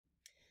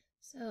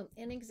So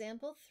in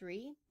example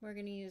 3, we're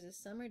going to use a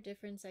sum or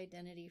difference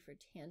identity for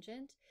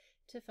tangent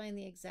to find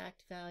the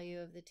exact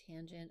value of the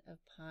tangent of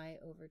pi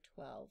over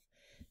 12.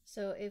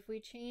 So if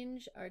we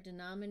change our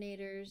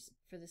denominators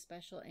for the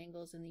special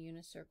angles in the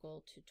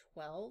unicircle to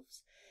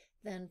 12s,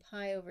 then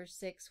pi over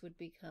 6 would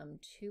become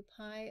 2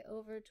 pi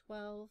over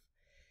 12.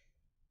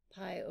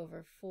 Pi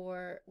over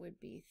 4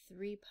 would be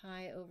 3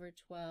 pi over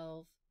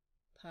 12.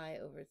 Pi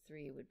over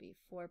 3 would be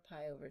 4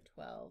 pi over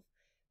 12.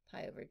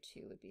 Pi over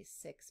 2 would be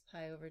 6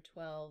 pi over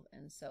 12,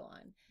 and so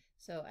on.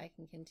 So I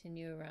can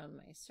continue around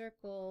my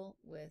circle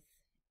with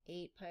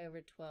 8 pi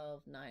over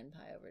 12, 9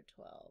 pi over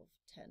 12,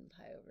 10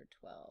 pi over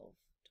 12,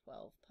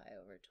 12 pi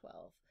over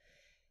 12,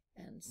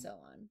 and so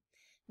on.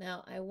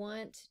 Now I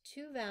want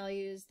two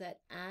values that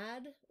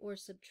add or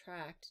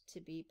subtract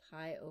to be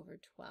pi over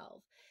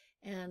 12.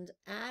 And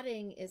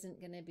adding isn't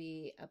going to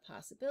be a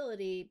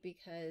possibility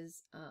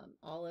because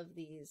all of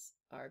these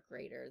are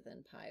greater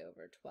than pi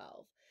over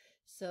 12.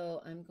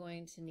 So I'm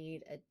going to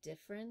need a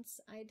difference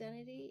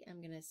identity. I'm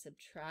going to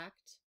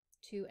subtract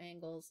two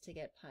angles to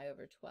get pi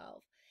over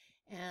 12.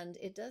 And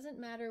it doesn't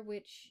matter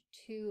which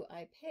two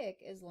I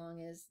pick as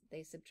long as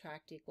they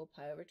subtract equal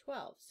pi over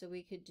 12. So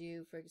we could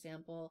do, for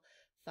example,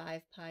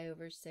 5 pi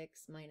over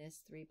 6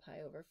 minus 3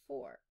 pi over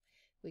 4.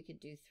 We could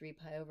do 3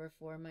 pi over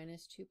 4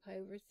 minus 2 pi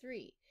over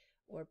 3,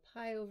 or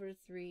pi over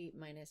 3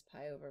 minus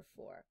pi over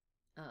 4.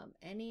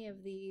 Any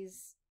of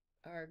these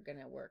are going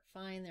to work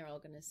fine. They're all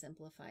going to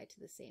simplify to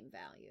the same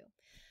value.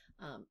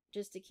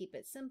 Just to keep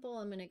it simple,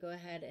 I'm going to go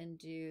ahead and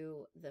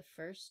do the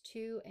first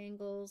two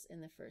angles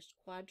in the first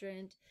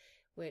quadrant,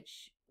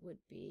 which would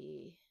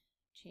be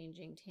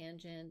changing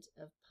tangent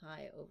of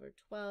pi over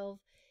 12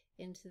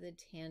 into the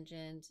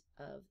tangent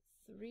of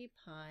 3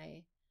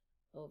 pi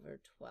over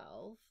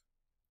 12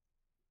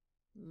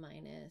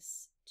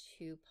 minus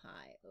 2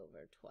 pi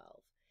over 12.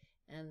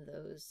 And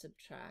those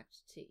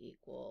subtract to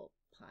equal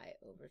pi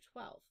over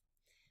 12.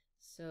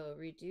 So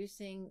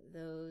reducing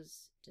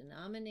those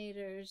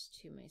denominators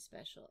to my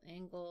special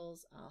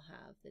angles, I'll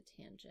have the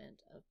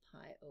tangent of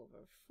pi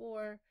over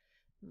 4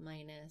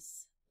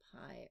 minus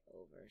pi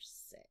over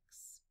 6.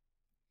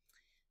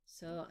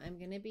 So I'm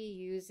going to be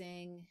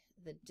using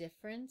the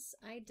difference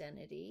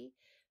identity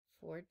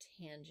for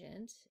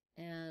tangent,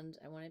 and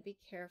I want to be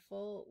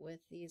careful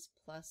with these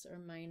plus or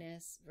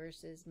minus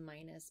versus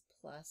minus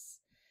plus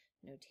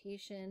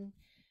notation.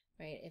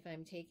 Right, if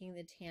I'm taking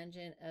the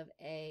tangent of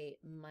A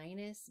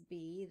minus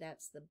B,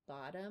 that's the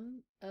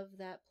bottom of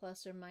that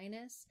plus or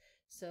minus.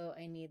 So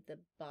I need the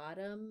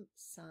bottom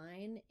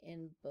sign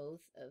in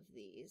both of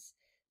these.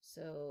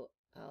 So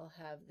I'll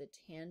have the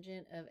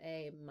tangent of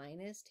A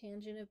minus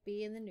tangent of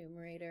B in the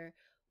numerator,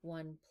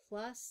 1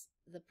 plus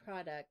the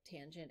product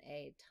tangent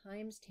A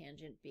times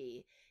tangent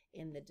B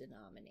in the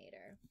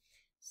denominator.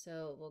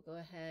 So we'll go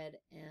ahead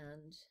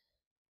and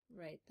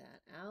write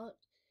that out.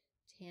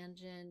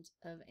 Tangent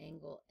of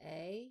angle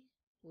A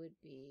would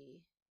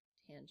be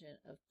tangent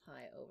of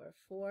pi over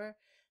 4.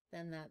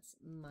 Then that's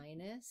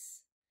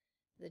minus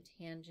the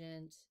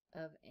tangent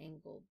of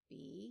angle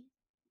B,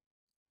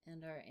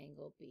 and our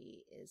angle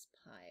B is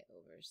pi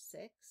over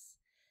 6.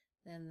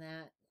 Then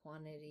that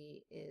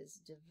quantity is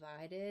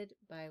divided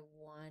by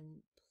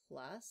 1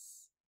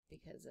 plus,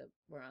 because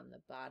we're on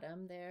the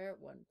bottom there,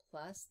 1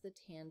 plus the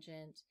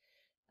tangent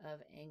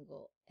of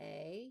angle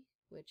A,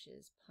 which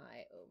is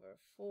pi over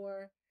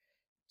 4,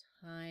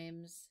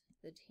 times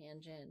the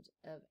tangent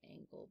of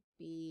angle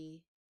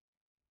B,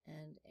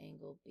 and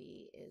angle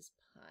B is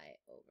pi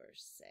over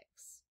 6.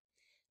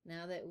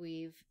 Now that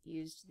we've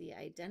used the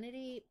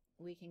identity,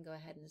 we can go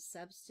ahead and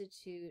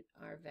substitute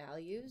our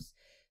values.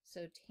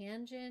 So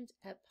tangent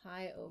at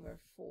pi over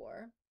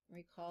 4,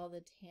 recall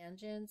the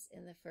tangents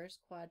in the first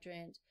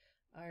quadrant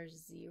are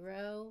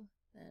 0,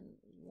 then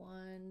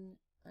 1,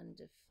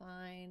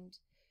 undefined,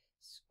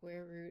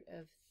 square root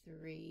of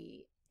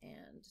 3,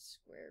 and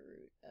square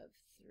root of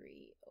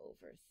 3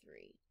 over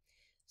 3.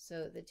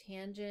 So the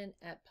tangent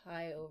at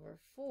pi over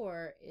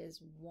 4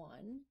 is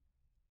 1,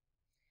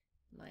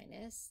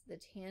 minus the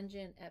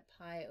tangent at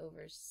pi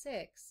over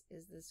 6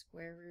 is the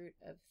square root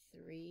of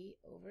 3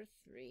 over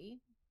 3.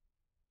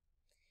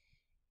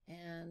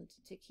 And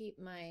to keep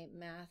my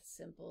math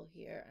simple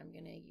here, I'm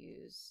going to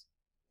use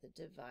the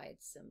divide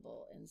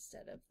symbol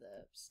instead of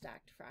the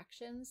stacked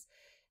fractions.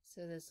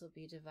 So this will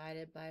be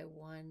divided by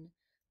 1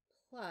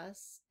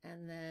 plus,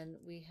 and then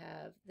we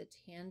have the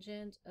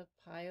tangent of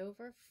pi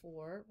over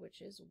 4, which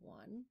is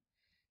 1,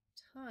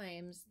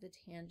 times the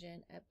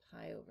tangent at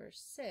pi over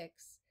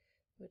 6,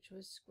 which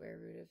was square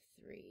root of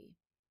 3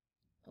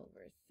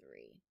 over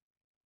 3.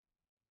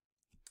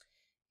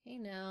 Okay,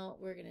 now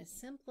we're going to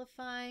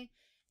simplify,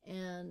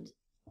 and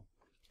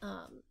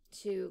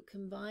to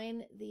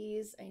combine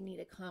these, I need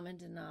a common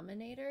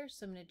denominator,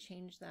 so I'm going to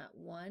change that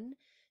 1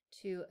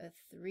 to a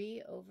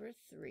 3 over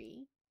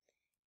 3,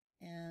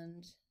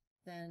 and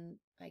then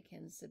I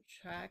can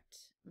subtract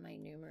my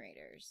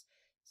numerators.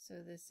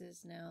 So this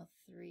is now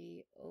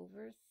 3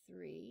 over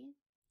 3,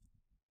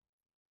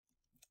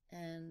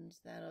 and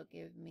that'll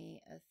give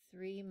me a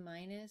 3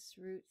 minus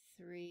root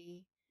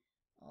 3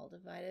 all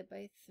divided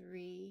by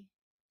 3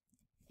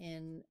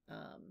 in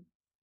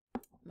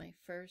my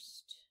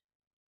first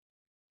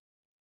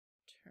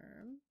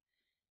term.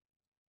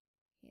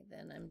 Okay,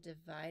 then I'm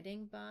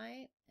dividing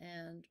by,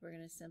 and we're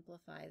going to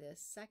simplify this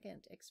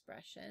second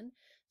expression.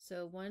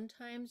 So 1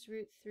 times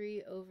root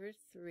 3 over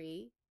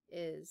 3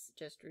 is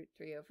just root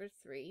 3 over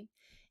 3.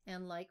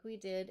 And like we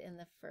did in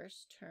the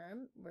first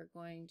term, we're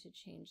going to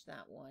change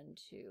that one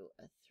to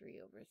a 3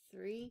 over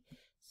 3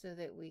 so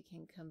that we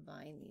can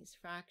combine these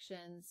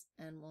fractions,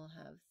 and we'll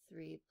have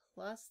 3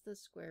 plus the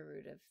square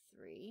root of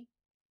 3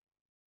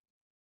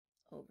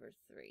 over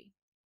 3.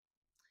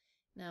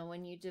 Now,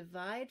 when you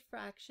divide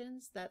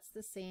fractions, that's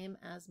the same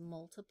as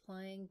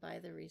multiplying by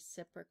the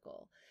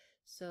reciprocal.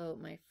 So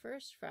my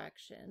first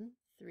fraction,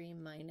 3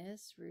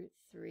 minus root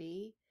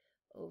 3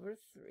 over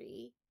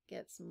 3,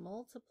 gets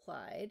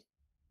multiplied.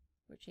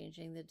 We're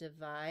changing the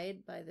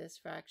divide by this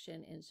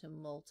fraction into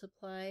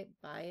multiply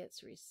by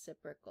its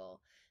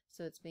reciprocal.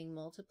 So it's being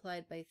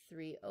multiplied by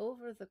 3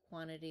 over the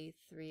quantity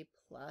 3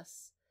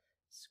 plus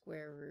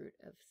square root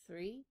of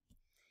 3.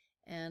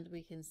 And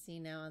we can see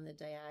now on the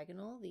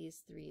diagonal,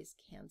 these 3's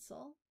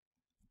cancel,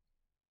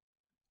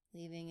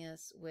 leaving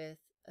us with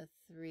a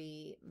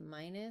 3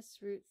 minus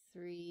root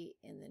 3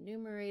 in the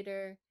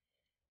numerator,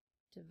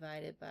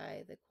 divided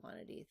by the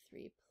quantity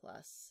 3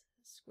 plus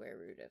square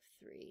root of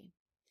 3.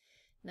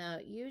 Now,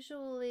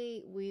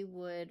 usually we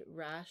would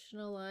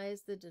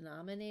rationalize the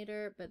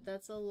denominator, but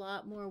that's a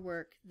lot more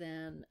work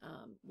than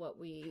what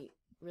we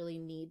really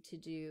need to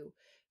do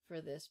for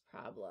this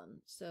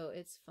problem. So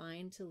it's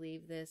fine to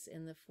leave this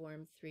in the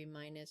form 3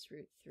 minus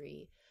root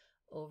 3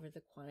 over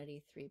the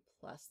quantity 3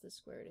 plus the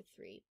square root of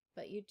 3.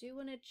 But you do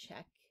want to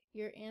check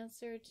your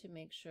answer to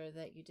make sure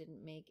that you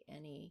didn't make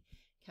any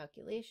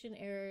calculation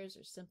errors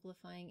or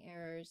simplifying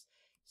errors.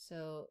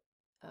 So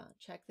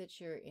check that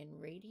you're in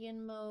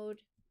radian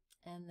mode,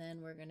 and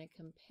then we're going to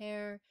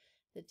compare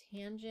the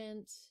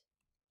tangent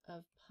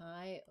of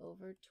pi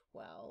over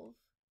 12.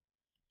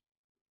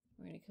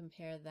 We're going to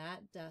compare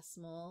that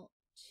decimal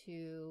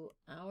to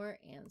our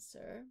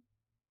answer,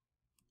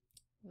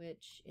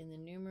 which in the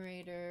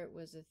numerator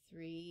was a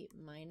 3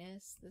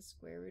 minus the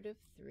square root of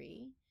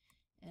 3,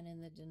 and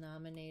in the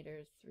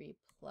denominator 3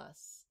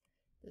 plus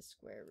the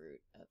square root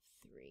of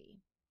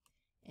 3.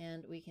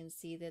 And we can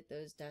see that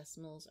those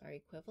decimals are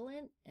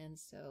equivalent, and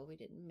so we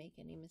didn't make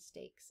any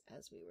mistakes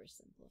as we were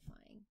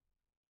simplifying.